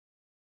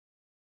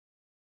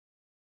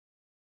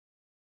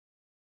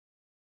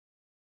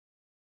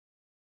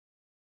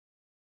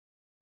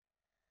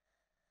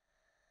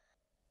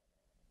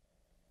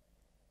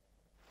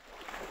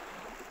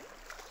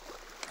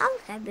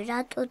ხები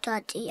რატო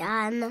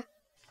დატიან?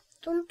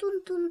 Tun tun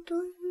tun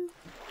tun.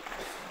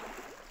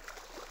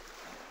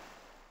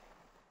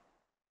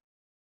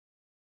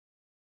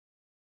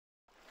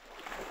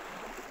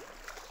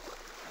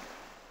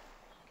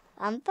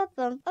 Pam pam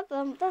pam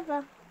pam pam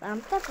pam pam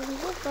pam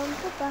pam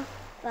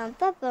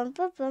pam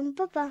pam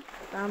pam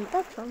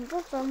pam pam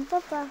pam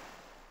pam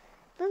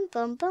pam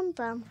pam pam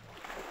pam.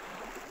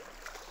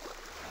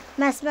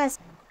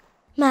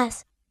 Mas.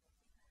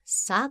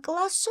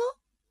 Saklaso.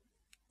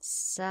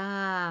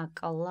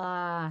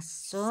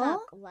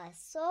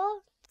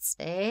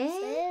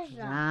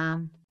 Წერა.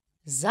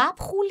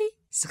 ზაფხული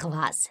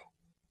ზღვაზე.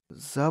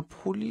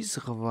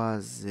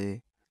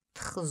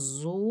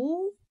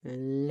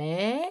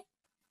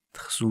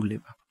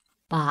 თხზულება.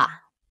 ბა.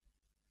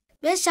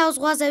 მე შავ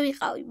ზღვაზე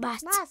ვიყავი,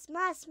 მას.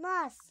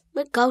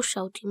 მე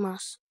გავშავდი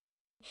მას.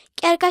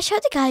 კი არ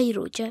გაშავდი,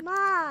 გაირუჯე.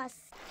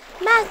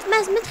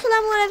 მას,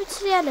 მეთხილამურებით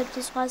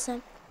ცრიალებდი ზღვაზე.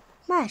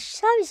 მას,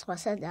 შავი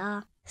ზღვასადა.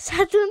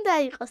 სად უნდა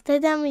იყოს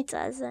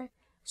დედამიწაზე?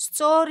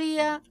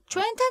 სწორია,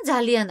 ჩვენთან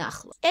ძალიან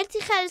ახლო. ერთი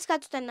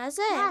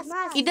ხარისხათუნაზე?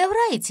 კიდევ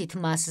რა იცით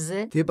მასზე?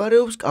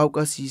 მდებარეობს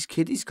კავკასიის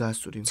ქედის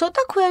გასწვრივ.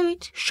 ცოტა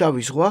ქვევით.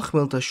 შავი ზღვა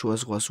ხმელთაშუა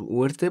ზღვას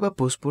უერთდება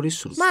ბოსფორის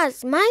სრუტს. მას,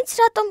 მაინც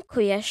რატომ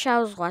ქვია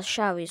შავ ზღვას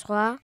შავი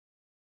ზღვა?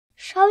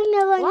 შავი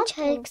ნევანი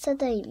ჩაიქცა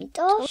და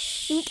იმიტომ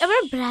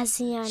რომ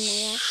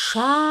ბრაზიანია.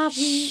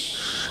 შავი.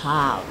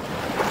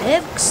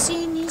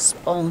 ევქსინის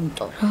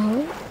პონტო.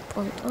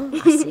 პონტო.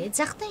 ასე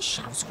ეძახდნენ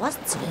შავ ზღვას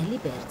ძველი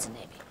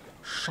ბერძნები.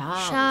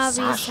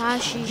 შავი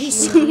საშიში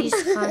ზღვის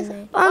ხანე.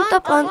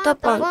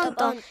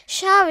 პონტო.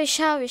 შავი.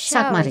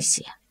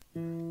 საკმარისია.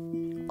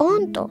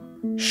 პონტო.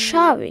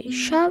 შავი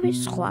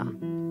ზღვა.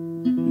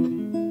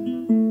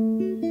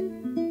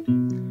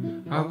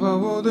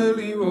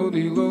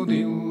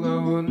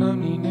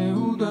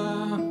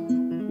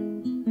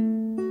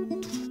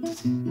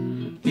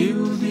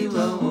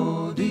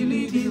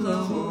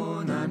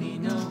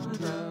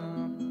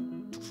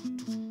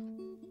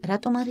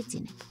 რატომ არ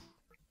იწინებ?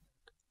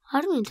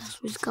 არ მინდა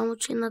სვის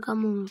გამოჩენა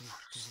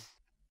გამომიყაროს.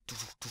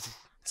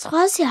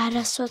 ზღვაზე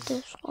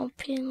არასოდეს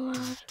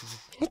ყოფილვარ.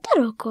 ნეტა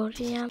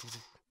როგორია?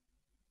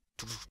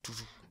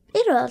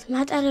 პირველად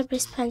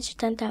მატარებლის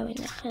ფანჯრიდან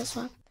დავინახე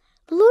ზღვა.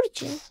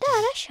 ლურჯი და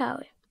არა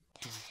შავი.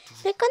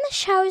 მეკონა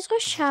შავი ზღვა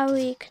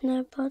შავი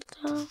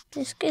იქნებოდა.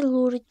 ეს კი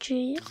ლურჯი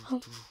იყო.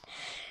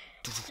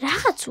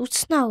 რაღაც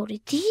უცნაური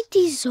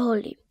დიდი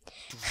ზოლი.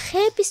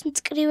 ხეების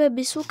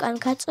მწკრივების უკან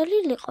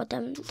გაწოლილიყო და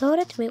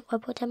მდორედ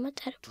მიყვებოდა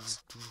მატარებელს.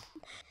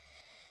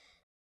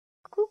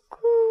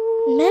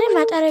 მე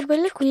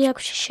მატარებელი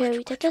გვიაბში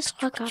შევიდა და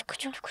სხვა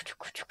გაგვჭა.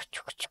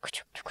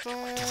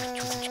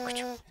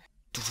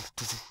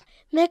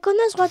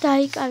 მეკონა ზღვა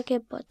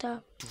დაიკარგებოდა.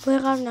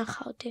 ვეღარ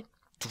ნახავდი.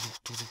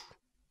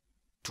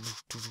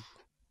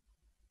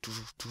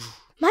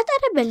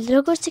 მატარებელი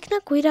როგორც იქნა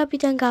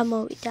გვირაბიდან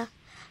გამოვიდა.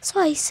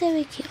 ზღვა ისევ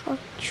იქ იყო.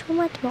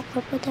 ჩუმად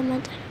მოყვებოდა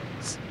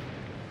მატარებელს.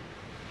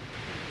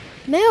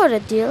 მეორე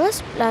დილას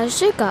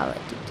პლაჟზე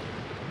გავედით.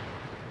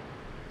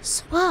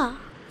 ზღვა,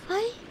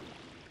 ვაი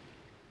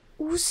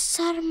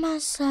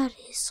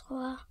უსარმაზარი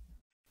ზღვა.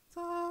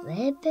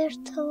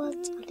 ვებერთოვა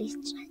წყლის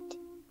წვეთი.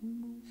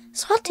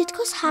 ზღვა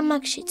თითქოს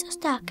ჰამაკში წავს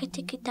და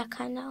აქეთ-იქით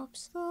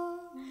დაქანაობს.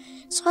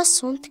 ზღვა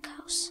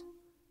სუნთქავს.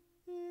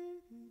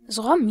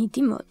 ზღვა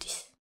მიდი მოდის.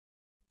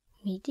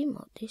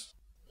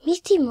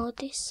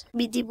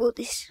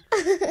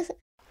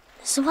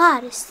 ზღვა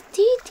არის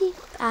დიდი,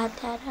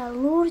 პატარა,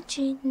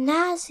 ლურჯი,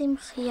 ნაზი,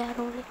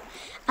 მხიარული,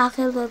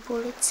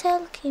 აღელვებული,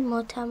 ცელქი,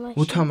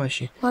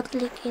 მოთამაშე,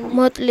 მოტლიკინი,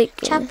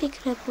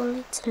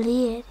 ჩაფიქრებული,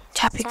 ძლიერი,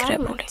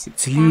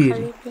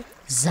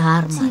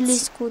 ზარმაცი,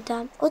 ძილის გუდა,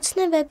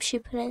 ოცნებებში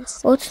ფრენს,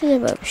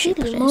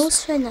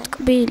 მოუსვენა,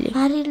 კბილი,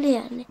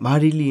 მარილიანი,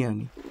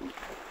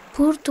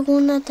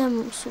 ბურდღუნა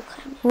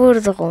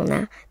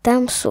და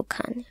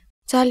მსუქანი.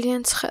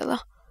 ძალიან ცხელა.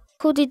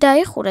 ქუდი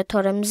დაიხურე,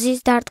 თორემ მზის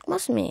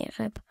დარტყმას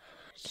მიიღებ.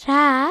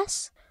 რას?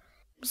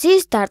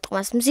 მზის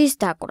დარტყმას, მზის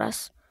დაკვრას.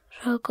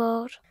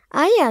 როგორ?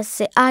 აი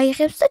ასე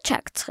აიღებს და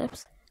ჩაგცხებს.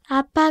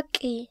 აბა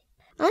კი.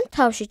 ან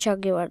თავში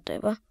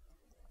ჩაგივარდება.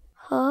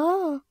 ხო?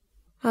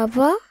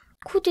 აბა?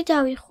 ქუდი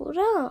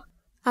დავიხურო?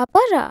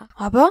 აბა რა?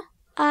 აბა?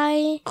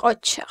 აი,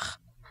 ყოჩახ.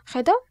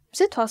 ხედავ?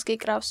 მზე თვალს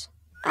გიკრავს.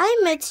 აი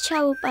მეც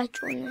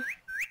ჩაუპაჭუნე.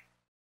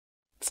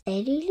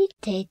 წერილი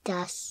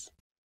დედას.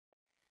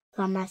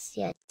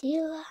 ლამაზია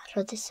დილა,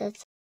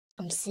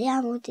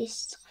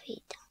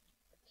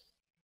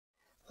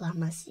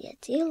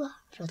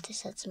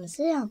 როდესაც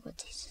მზე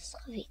ამოდის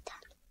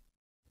ზღვიდან.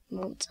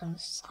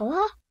 მომწონს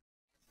ზღვა,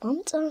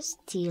 მომწონს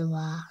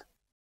დილა.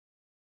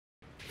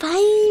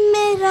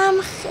 ვაიმე რამ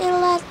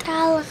ხელა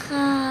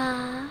ტალღა.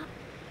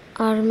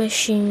 არ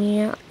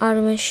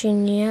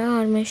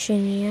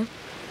მეშინია.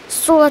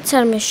 სულაც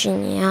არ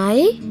მეშინია,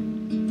 აი?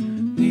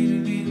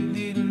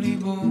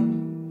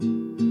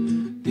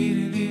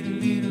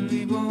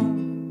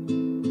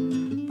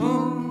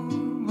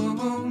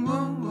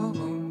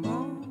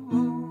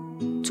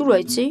 თუ რა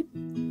იცი?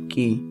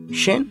 კი,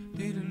 შენ?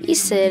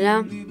 ისე რა,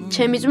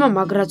 ჩემი ძმა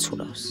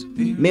მაგრაცურავს.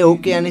 მე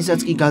ოკეანესაც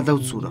კი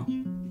გადავცურავ.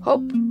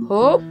 Hop,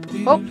 hop,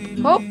 hop,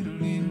 hop.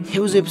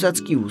 თევზებსაც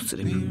კი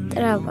უსწრებ.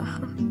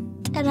 ტრაბახა.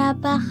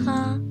 ტრაბახა.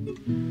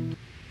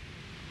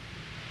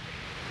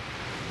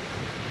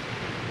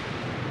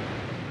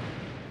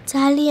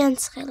 ძალიან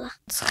ცხელა.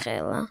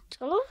 ცხელა.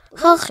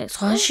 ხალხი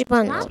ზღვაში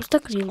ბანაობს და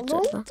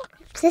გრილდება.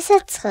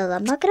 მზესაც ცხელა,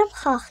 მაგრამ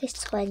ხალხის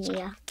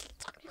ცხენია.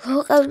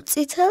 ვიყავ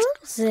წითელ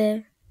მზე.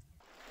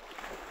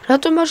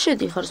 რატომ არ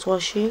შედიხარ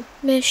ზღვაში?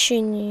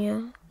 მეშინია.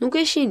 ნუ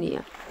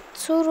გეშინია.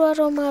 ცურვა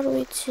რომ არ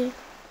ვიცი.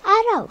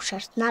 არა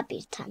უშარს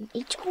ნაპირთან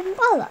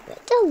იჭყუმპალავე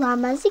და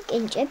ლამაზი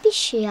კენჭები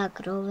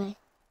შეაგროვე.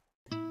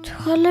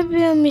 თვალები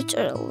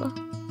ამიჭრელა.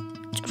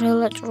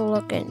 ჭრელა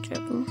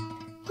კენჭებმა.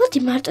 მოდი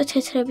მარტო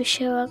თეთრები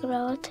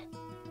შევაგრავოთ.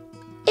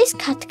 ეს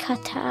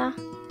ქათქათაა.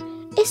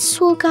 ეს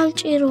სულ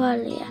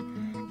გამჭირვალეა.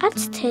 არც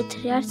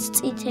თეთრი, არც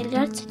წითელი,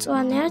 არც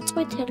მწვანე, არც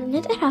ყვითელი,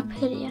 ნეტარ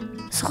აფერია.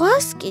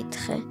 ზღვას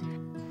კითხე.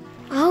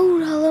 აუ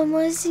რა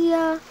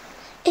ლამაზია.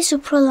 ეს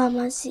უფრო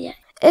ლამაზია.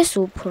 ეს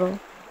უფრო.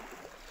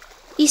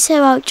 ისე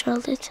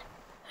ვავჭრალდეთ.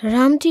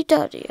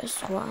 რამდიდარია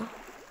ზღვა?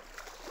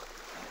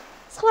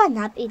 სხვა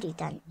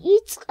ნაპირიდან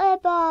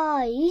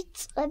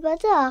იწყება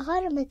და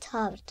აღარ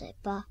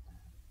მეთავრდება.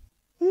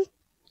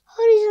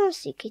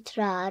 ჰორიზონტს იქით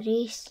რა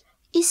არის?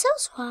 ისევ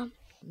ზღვა.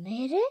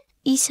 მერე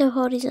ისევ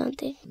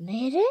ჰორიზონტი.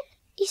 მერე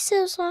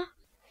ისევ ზღვა.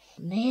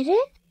 მერე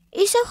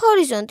ისევ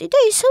ჰორიზონტი და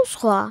ისევ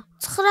ზღვა.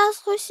 9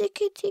 ზღვის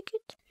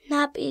იქით.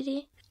 ნაპირი.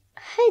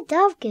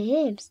 ხედავ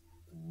გემს.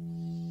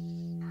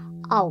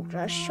 აუ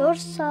რა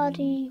შორს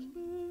არის.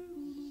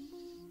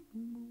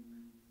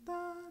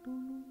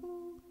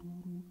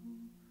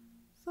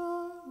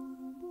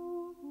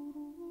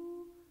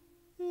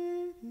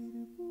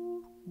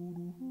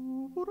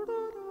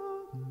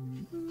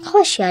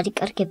 ხვაში არ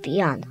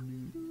იკარგებიან.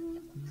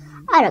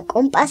 არა,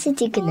 კომპასით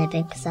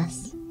იგნებენ გზას.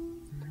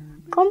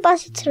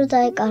 კომპასით რო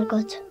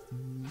დაეკარგოთ,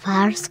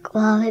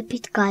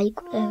 ვარსკვლავებით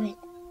გაიკვლევენ.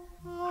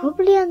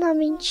 რუბლიან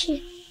ამინჩი.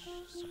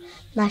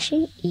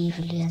 მაშინ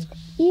ივლიან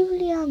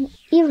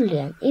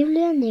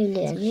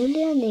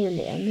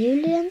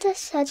და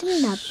სადმე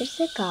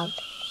ნაპირზე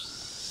გავდენ.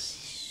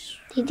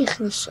 დიდი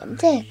ხნის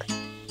შემდეგ?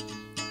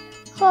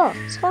 ხო,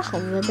 სხვა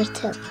ხომ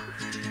ვებერთელო.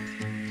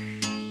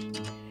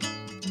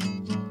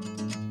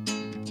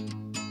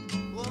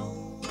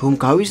 რომ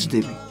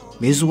გავიზრდები,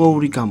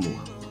 მეზღვაური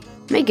გამოვა.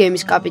 მე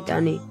გემის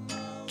კაპიტანი.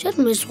 ჯერ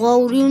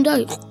მეზღვაური უნდა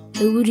იყო.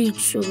 ევრი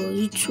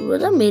იცურო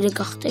და მერე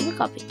გახდები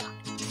კაპიტანი.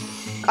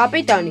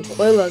 კაპიტანი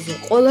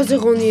ყველაზე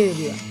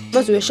ღონიერია.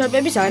 მას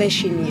ვეშაპების არ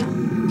ეშინია.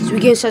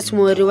 ზვიგენსაც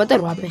მოერევა და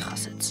 8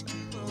 ფეხასაც.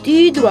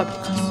 დიდ 8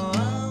 ფეხას.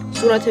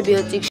 სურათები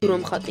ან წიგნში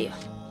რომ ხატია.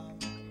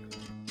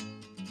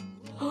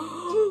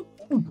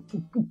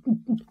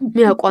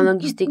 მე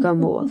აკვალანგისტი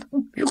გამოვალ.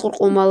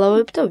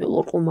 ვიყურყუმალავებ და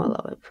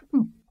ვიყურყუმალავებ.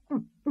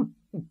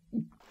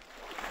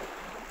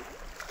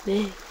 მე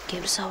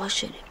გემს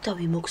ავაშენებ და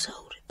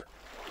ვიმოგზაურებ.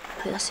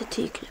 აი ასეთი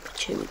იქნება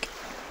ჩემი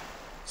გემი.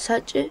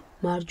 საჭე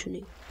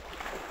მარჯვნივ.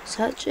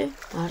 საჭე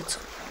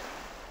მარცხნივ.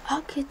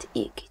 აქეთ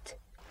იქით.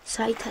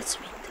 საითაც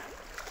მინდა.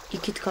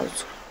 იქით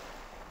გავცვლი.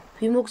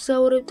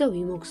 ვიმოგზაურებ და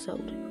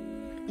ვიმოგზაურებ.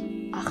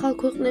 ახალ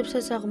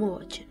ქვეყნებსაც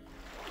აღმოვაჩენ.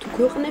 თუ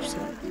ქვეყნებს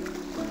არა,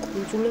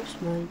 კუნძულებს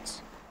მაინც.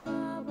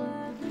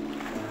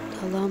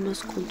 და ლამაზ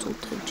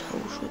კუნძულთან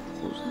ჩაუშვებ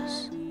ხუზას.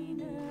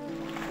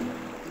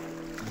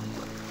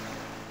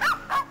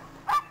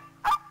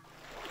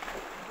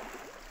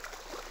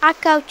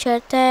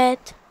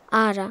 აკავჩერდეთ?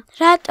 არა,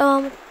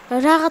 რატომ?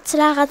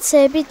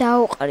 რაღაცეები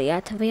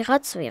დაუყრიათ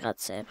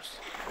ვიღაცებს.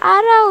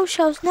 არა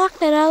უშავს,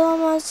 ნახე რა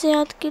ლამაზი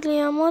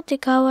ადგილია, მოდი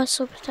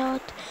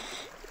გავასუფთავოთ.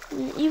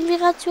 იმ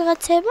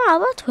ვიღაცებმა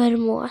ალბათ ვერ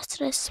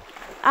მოასწრეს.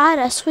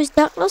 არა, სხვის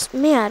დაყრას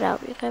მე არ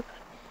ავიღებ.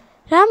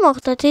 რა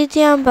მოხდა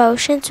დიდი ამბავი,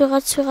 შენც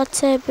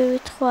ვიღაცეები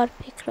ვითხოვ არ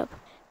ფიქრობ.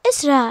 ეს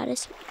რა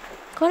არის?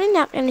 გონი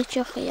ნაყინის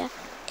ჯოხია.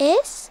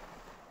 ეს?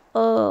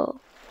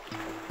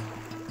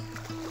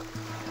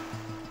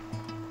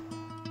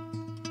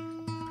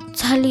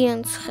 ძალიან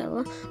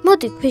ცხელა.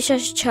 მოდი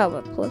ფიშაში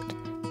ჩავეფლოთ.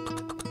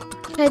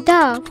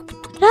 ხედავ?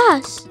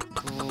 რას?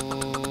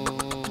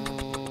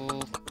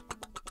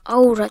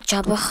 აუ რა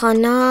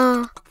ჯაბახანა?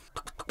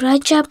 რა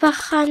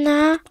ჯაბახანა?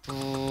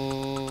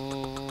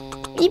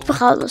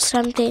 იბღალოს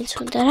რამდენიც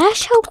უნდა, რა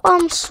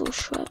შავკვამს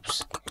უშვებს.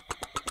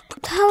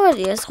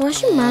 თავარია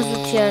ზღვაში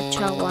მაზუთი არ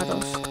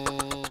ჩაღვაროს.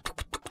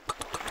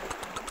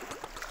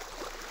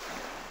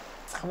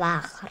 სხვა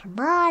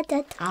ღრმა და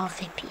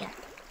ტალღებიან.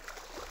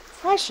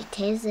 ზღვაში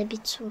თევზები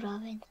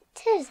ცურავენ.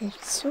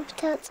 თევზებს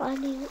სუფთა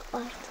წყალი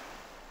უყვართ.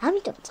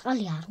 ამიტომ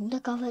წყალი არ უნდა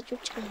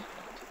გავაჭუჭყიანოთ.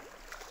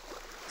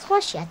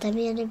 ზღვაში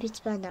ადამიანებიც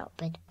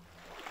ბანაობენ.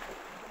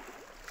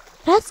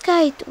 რაც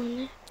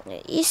გაიტუნე?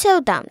 ისევ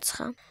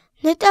დამცხა.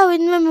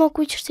 ნეტავინმე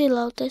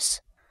მოგვიჩრდილავდეს.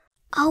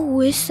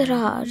 აუ ეს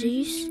რა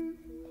არის?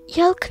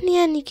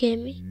 იალქნიანი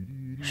გემი.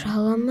 რა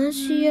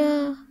ლამაზია.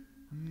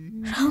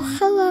 რა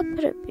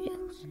ხელაფრებია.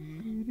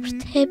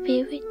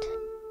 ფრთებივით.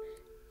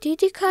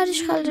 დიდი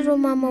ქარიშხალი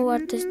რომ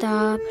ამოვარდეს და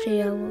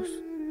ააფრიალოს.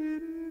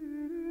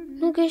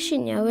 ნუ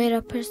გეშინია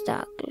ვერაფერს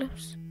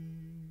დააკლებს.